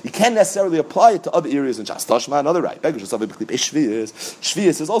Arla. You can't necessarily apply it to other areas in Shas Tashma. Another right. Begesh asav b'klip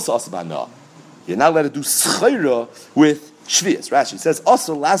shvius is also asabana. You're not allowed to do schayra with Shvius. Rashi says,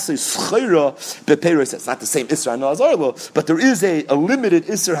 also lasei schayra beperos. It's not the same Isra Hana as Arlo, but there is a limited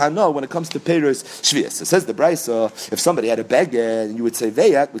Isra Hana when it comes to peros Shvius. It says the Brisa, if somebody had a beged and you would say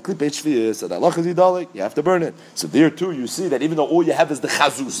veyat with klipei Shvius, so that halach is idalik, you have to burn it. So there too you see that even though all you have is the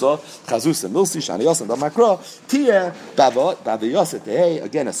chazusa, milsi, shani yosan, damakra, tia, bava yoset, hey,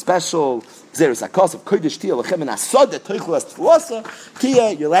 again a special Zeres Akos of Kodesh Tia Lachem and Asad that Toichlas Tflosa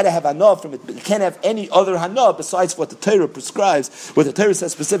Tia, you're allowed to have Hana from it, but you can't have any other Hana besides what the Torah prescribes, what the Torah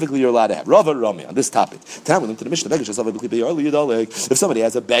says specifically you're allowed to have. Rava Rami on this topic. Tonight we to the Mishnah if somebody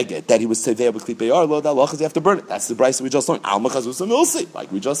has a baguette that he was Sevea with Klipe Yarlo, the halach is you have to burn it. That's the Bryce we just learned. Alma Chazusa Milsi,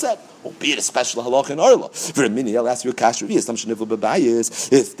 like we just said. Albeit a special halach in Arlo. For a minute, I'll ask you a kash revius, some shenivla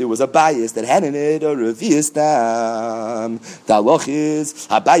bebayis. If there was a bias that had in it, or revius dam, the halach is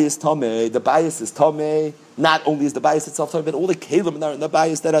habayis tameh. The bias is tameh. Not only is the bias itself tameh, but all the kalim in the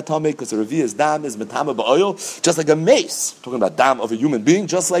bias that are tameh, because the revius dam is metama ba'oil, just like a mace. We're talking about dam of a human being,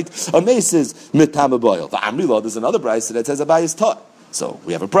 just like a mace is metama ba'oil. The amrila, there's another bias that says a bias taught. So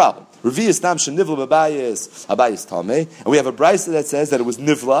we have a problem. Revius dam shenivla bebayis, a bias tameh, and we have a bias that says that it was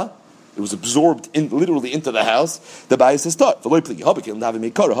nivla. It was absorbed literally into the house. The bias is taught. The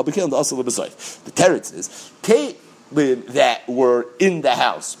teretz is that were in the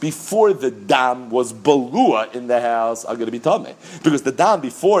house before the dam was balua in the house are going to be tameh, because the dam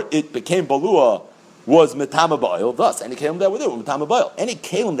before it became balua was metama ba'il. Thus, any kalim that were there were metama ba'il. Any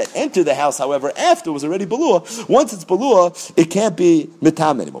kalim that entered the house, however, after was already balua. Once it's balua, it can't be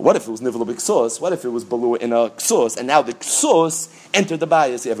metama anymore. What if it was nivla b'ksos? What if it was balua in a ksos, and now the ksos entered the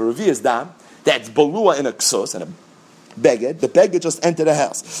bias? You have a revius dam that's balua in a ksos and a beged. The beged just entered the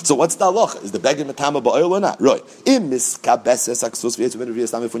house. So what's the halacha? Is the beged metama ba'il or not? Right. If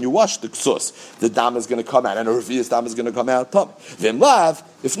when you wash the ksos, the dam is going to come out, and a revius dam is going to come out. V'imlav.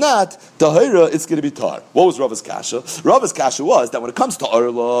 If not, tahira, it's going to be tar. What was Rava's kasha? Rava's kasha was that when it comes to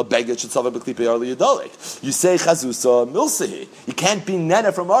arla, beged should sava b'klipe arla yadalik. You say chazusa milsihi. You can't be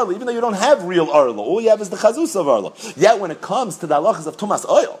nena from arla, even though you don't have real arla. All you have is the chazusa of arla. Yet when it comes to the halachas of tumas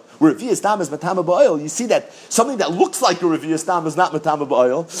oil, where revius dam is matama ba'oil, you see that something that looks like a revius dam is not matama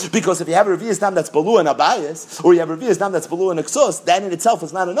ba'oil, because if you have a revius dam that's balua in a bias, or you have a revius dam that's balua in a ksos, that in itself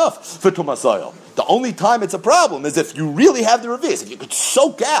is not enough for tumas oil. The only time it's a problem is if you really have the revius, if you could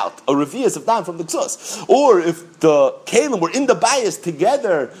soak out a revius of dam from the ksos, or if the kalim were in the bias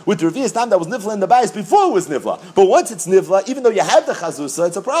together with the revius dam that was nifla in the bias before it was nifla. But once it's nifla, even though you have the chazusa,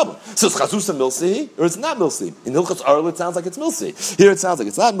 it's a problem. So it's chazusa milsi, or it's not milsi. In Hilchos Arla, it sounds like it's milsi. Here it sounds like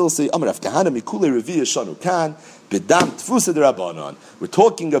it's not milsi. Amar Rav Kahana mikule revius shanu kan bedam tfusa derabanan. We're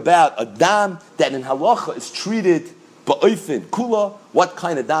talking about a dam that in halacha is treated ba'oifin kula. What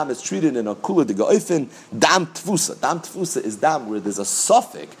kind of dam is treated in a kula de ga'oifin? Dam tfusa. Dam tfusa is dam where there's a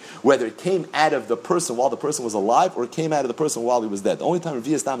suffix, whether it came out of the person while the person was alive or it came out of the person while he was dead. The only time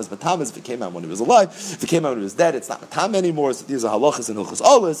revius dam is matam is if it came out when he was alive. If it came out when he was dead, it's not matam anymore. So these are halachas and hilchos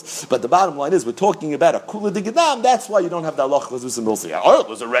olis. But the bottom line is we're talking about a kula de gadam. That's why you don't have the halacha chazus and milsi. Or it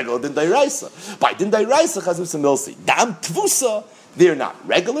was a regular din dayraisa. By din dayraisa chazus and milsi. Dam tfusa. They're not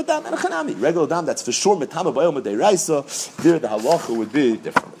regular dam and chanami. Regular dam, that's for sure metama b'ayom d'oraisa. There the halacha would be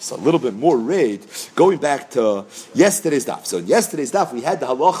differently. So a little bit more raid. Going back to yesterday's daf. So in yesterday's daf, we had the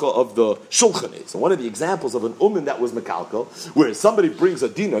halacha of the shulchani. So one of the examples of an umin that was mekalkel, where somebody brings a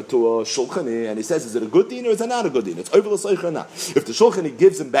dinar to a shulchani and he says, is it a good dinar or is it not a good dinar? It's over l'soich or not. If the shulchani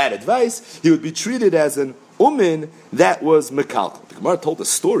gives him bad advice, he would be treated as an umin that was mekalkel. The Gemara told a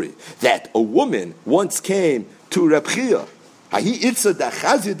story that a woman once came to Reb Chia. And Reb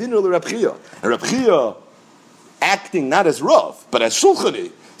Chia, acting not as Rav, but as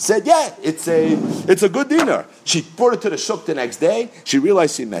Shulchani, said, yeah, it's a good dinar. She brought it to the shuk the next day. She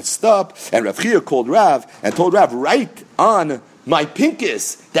realized she messed up, and Reb Chia called Rav and told Rav, write on my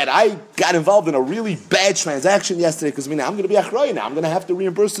pincus that I got involved in a really bad transaction yesterday, because I'm going to be achrayah now. I'm going to have to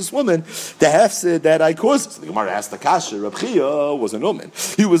reimburse this woman the hefsed that I caused. So the Gemara asked the kasha, Reb Chia was an umin.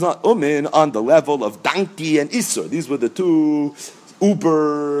 He was not umin on the level of donkey and isur. These were the two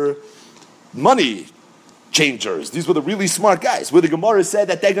uber money changers. These were the really smart guys, where the Gemara said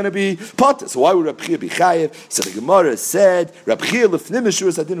that they're going to be potter. So why would Reb Chia be chayev? So the Gemara said, Reb Chia lefnim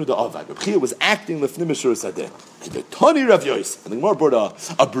mishur sadin with the avad. Reb Chia was acting lefnim mishur sadin. The Tani Rav Yosef. And the Gemara brought a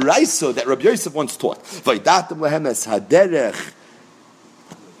brayso that Rav Yosef once taught. Vaydatem lehem es haderech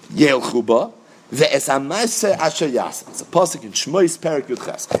yelchu ba ve'es hamase asher yasem. It's a pasuk in Shmois Perek Yud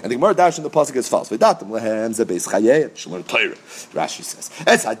Ches. And the Gemara dash in the pasuk is false. Vaydatem lehem ze beis chayei shlor Torah. Rashi says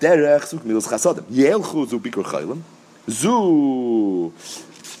es haderech zuk milos chasadim yelchu zu bikur chaylim zu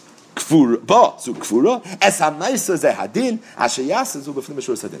kfura as hamaisa ze hadin asher yasem zu lifnim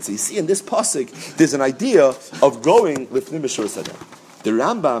mishur sadin. So you see in this pasuk there's an idea of going lifnim mishur sadin. The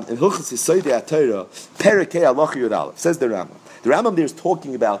Rambam in Hilchos Yesodei HaTorah Perek Hey Halacha Yud Aleph says the Rambam. The Rambam there is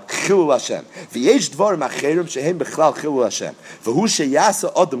talking about Chilul Hashem. V'yesh dvarim acherim shehem bechlal Chilul Hashem. V'hu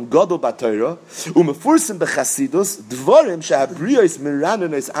sheyasa adam gadol b'Torah u'mefursim b'chasidus dvarim shehabriyos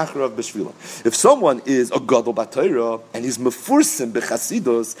miranenes acharav b'shvilam. If someone is a gadol b'Torah and he's mefursim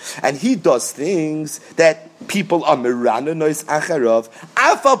b'chasidus and he does things that people are miranenes acharav,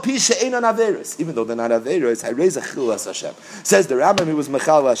 afal pi she'enan averos, even though they're not averos, harei zechil Hashem. Says the Rambam, he was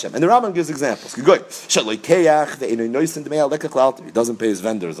mechal Hashem, and the Rambam gives examples. He doesn't pay his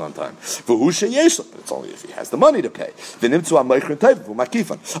vendors on time. But it's only if he has the money to pay.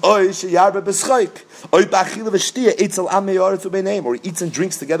 Or he eats and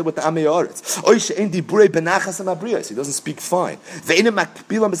drinks together with the Amei Haaretz. He doesn't speak fine.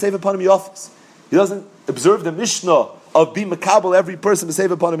 He doesn't observe the Mishnah of being makabel every person to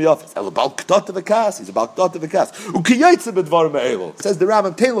save upon him office. He's about ktot of a kas. Says the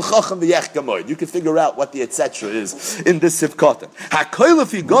Rambam, tein l'chacham v'yech gamoid. You can figure out what the etc. is in this sivkotan.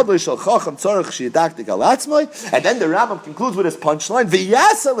 Hakoylefi godle shel chacham tzarich sheyadaktik alatzmoi. And then the Rambam concludes with his punchline,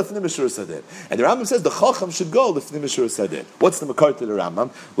 v'yasa l'fnim mishur sadin. And the Rambam says the chacham should go l'fnim mishur sadin. What's the makar to the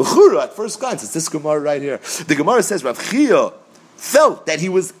Rambam? L'chura, at first glance, it's this Gemara right here. The Gemara says, Rav Chia felt that he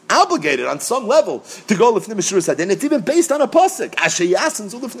was obligated on some level to go lifnei mishur sadin. It's even based on a pasuk. Asher yasin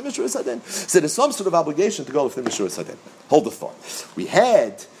zu lifnei mishur sadin. So there's some sort of obligation to go lifnei mishur sadin. Hold the thought. We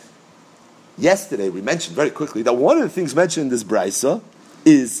had yesterday. We mentioned very quickly that one of the things mentioned in this brisa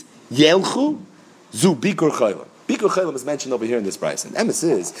is yelchu zu bikur chaylim. Bikur chaylim is mentioned over here in this brisa. And emes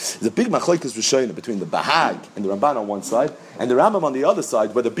is there's a big machlokes rishonim between the Bahag and the Ramban on one side and the Rambam on the other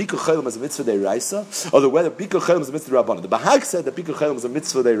side, whether bikur chaylim is a mitzvah deiraisa or whether bikur chaylim is a mitzvah Rabbanan. The Bahag said that bikur chaylim is a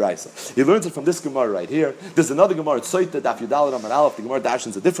mitzvah deiraisa. He learns it from this Gemara right here. There's another Gemara at Soita Daf Yudalad Amar Aleph. The Gemara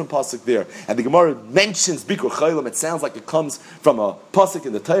dashens a different pasuk there, and the Gemara mentions bikur chaylim. It sounds like it comes from a pasuk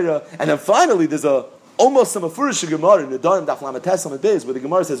in the Torah, and then finally there's a almost some afurish Gemara in the Darim Daf Lametes on the days where the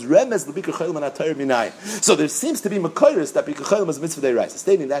Gemara says Remez l'bikur chaylim and atayr minay. So there seems to be makayris that bikur chaylim is a mitzvah deiraisa.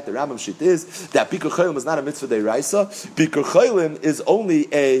 Stating that the Rambam shit is that bikur chaylim is not a mitzvah deiraisa. Bikur chaylim is only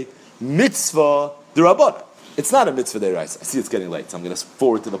a mitzvah derabbanan. It's not a mitzvah deiraisa. I see it's getting late, so I'm going to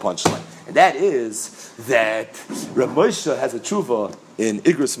forward to the punchline, and that is that Rav Moshe has a tshuva in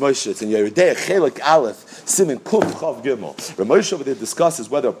Igros Moshe. It's in Yeridei Chelik Aleph Simin Kuf Chav Gimel. Rav Moshe over there discusses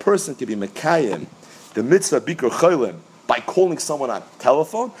whether a person can be mekayim the mitzvah bikur chaylim by calling someone on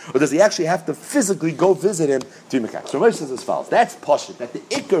telephone, or does he actually have to physically go visit him to be mekayim? So Ramesh says as follows: that's pashut, that the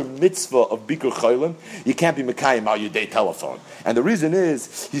ikar mitzvah of bikur chaylim, you can't be mekayim al yudei telephone. And the reason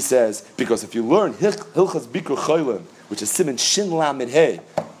is, he says, because if you learn hilchas bikur chaylim, which is siman shin lamed hey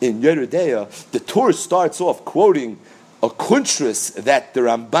in Yeridea, the Torah starts off quoting a kuntris that the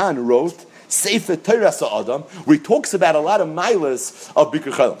Ramban wrote, Sefer Torah Sa'adam, where he talks about a lot of milas of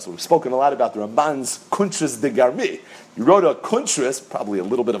Bikur Chaylim. So we've spoken a lot about the Ramban's Kuntras de Garmi, You wrote a kuntris, probably a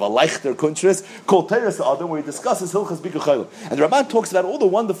little bit of a leichter kuntris, called Teres Adam, where he discusses Hilchas Bikur Chayla. And the Ramban talks about all the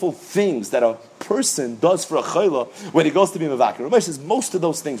wonderful things that a person does for a chayla when he goes to be mevakir. Ramesh says most of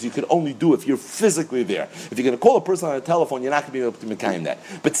those things you can only do if you're physically there. If you're going to call a person on a telephone, you're not going to be able to mekayim that.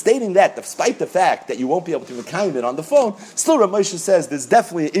 But stating that, despite the fact that you won't be able to mekayim it on the phone, still Ramesh says there's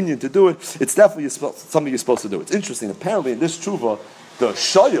definitely an Indian to do it. It's definitely something you're supposed to do. It's interesting. Apparently in this tshuva, the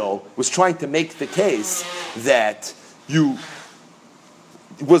shoyol was trying to make the case that you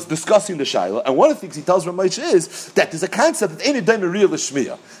was discussing the shaila, and one of the things he tells Ramesh is that there's a concept that ain't a daim real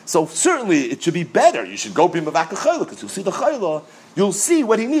l'shmiya. So certainly it should be better. You should go be mevakir chayla because you'll see the chayla, you'll see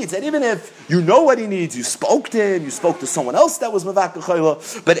what he needs, and even if you know what he needs, you spoke to him, you spoke to someone else that was mevakir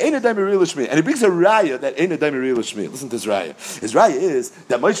chayla, but ain't a daim real l'shmiya. And he brings a raya that ain't a daim real l'shmiya. Listen to this raya. His raya is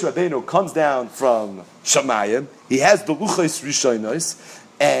that Moshe Rabbeinu comes down from Shamayim. He has the luchos rishonos.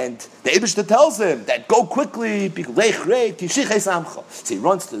 And the Eibishter tells him that go quickly, so he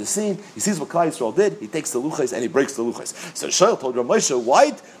runs to the scene, he sees what Klal Yisrael did, he takes the luchos and he breaks the luchos. So Shaul told Moshe,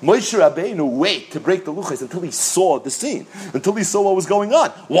 why did Moshe Rabbeinu wait to break the luchos until he saw the scene, until he saw what was going on?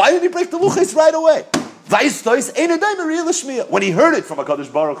 Why did he break the luchos right away? When he heard it from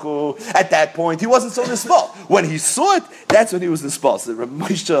HaKadosh Baruch Hu, at that point, he wasn't so nispal. When he saw it, that's when he was nispal. So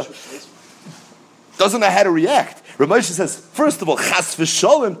Moshe doesn't know how to react. Ramosha says, first of all, chas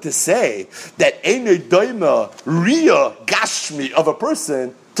v'sholem to say that einay doima ria gashmi of a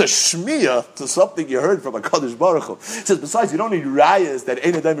person to shmiya to something you heard from a Kadosh Baruch Hu. He says, besides, you don't need rayas that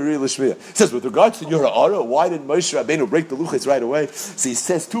ain't a daim ria l'shmiya. He says, with regards to your ha'ara, why did Moshe Rabbeinu break the luchos right away? So he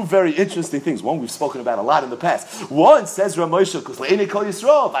says two very interesting things. One we've spoken about a lot in the past. One says Ramosha, because le'enei kol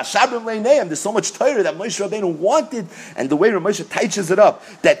Yisrael, v'ashabrim le'neim, there's so much Torah that Moshe Rabbeinu wanted, and the way Ramosha teaches it up,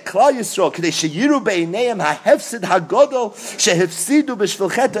 that Klal Yisrael, k'dei sheyiru be'neim ha'hefsid ha'godol, shehefsidu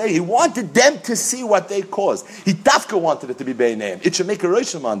b'shvilchet, he wanted them to see what they caused. He dafka wanted it to be be'neim. It should make a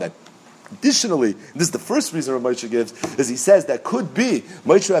roshim on that. Additionally, this is the first reason Moshe gives, is he says that could be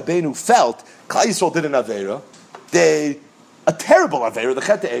Moshe Rabbeinu felt Klal Yisrael did an aveira, a terrible aveira, the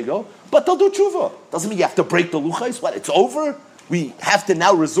chet ego, but they'll do tshuva. Doesn't mean you have to break the luchos. What? It's over. We have to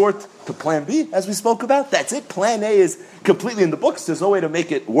now resort to plan B, as we spoke about. That's it. Plan A is completely in the books. There's no way to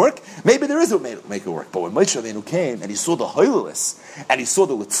make it work. Maybe there is a way to make it work. But when Moshe Rabbeinu came and he saw the holiness and he saw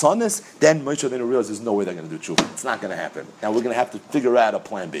the litzanis, then Moshe Rabbeinu realized there's no way they're going to do tshuva. It's not going to happen. Now we're going to have to figure out a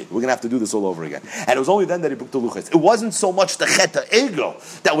plan B. We're going to have to do this all over again. And it was only then that he booked the luchos. It wasn't so much the cheta ego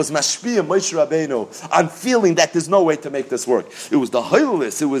that was mashpiyah Moshe Rabbeinu on feeling that there's no way to make this work. It was the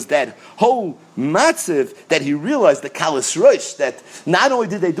holiness. It was that whole matziv that he realized, the kalas rosh, that not only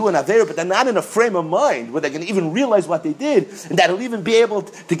did they do an aveira, but they're not in a frame of mind where they're going to even realize what they did, and that'll even be able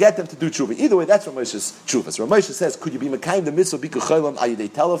to get them to do tshuva. Either way, that's Ramosha's tshuva. So Ramosha says, could you be mekayim the mitzvah bikur chaylam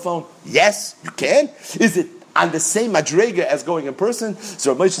ayidei telephone? Yes, you can. Is it on the same madrega as going in person?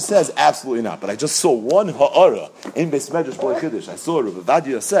 So Ramosha says, absolutely not. But I just saw one ha'ara in Beis Medrash B'Lei Chiddush. I saw Rabbi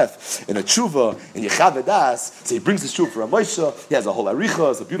Vadia Yosef in a tshuva in Yechav Edas. So he brings his tshuva for Ramosha. He has a whole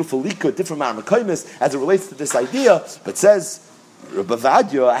aricha, it's a beautiful likut, different ma'amekaymis as it relates to this idea. But says Rabbi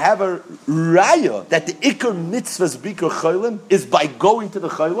Vadia, I have a raya that the ikar mitzvahs bikur chaylim is by going to the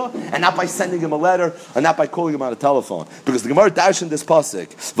chayla and not by sending him a letter and not by calling him on a telephone. Because the Gemara darshan this pasuk,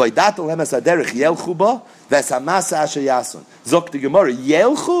 vaydatel hemes haderech yelchu ba v'esamasa asher yasun. Zok the Gemara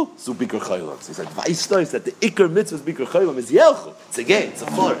yelchu zu bikur chaylim. So he said, vayishtois that the ikar mitzvahs bikur chaylim is yelchu. It's a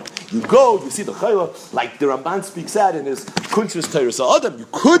foreign. You go, you see the chayla, like the Ramban speaks out in his Kuntres Torah. So Adam, you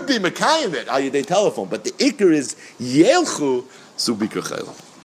could be mekayim it, al yedei telephone, but the ikar is yelchu zu bikur chaylim.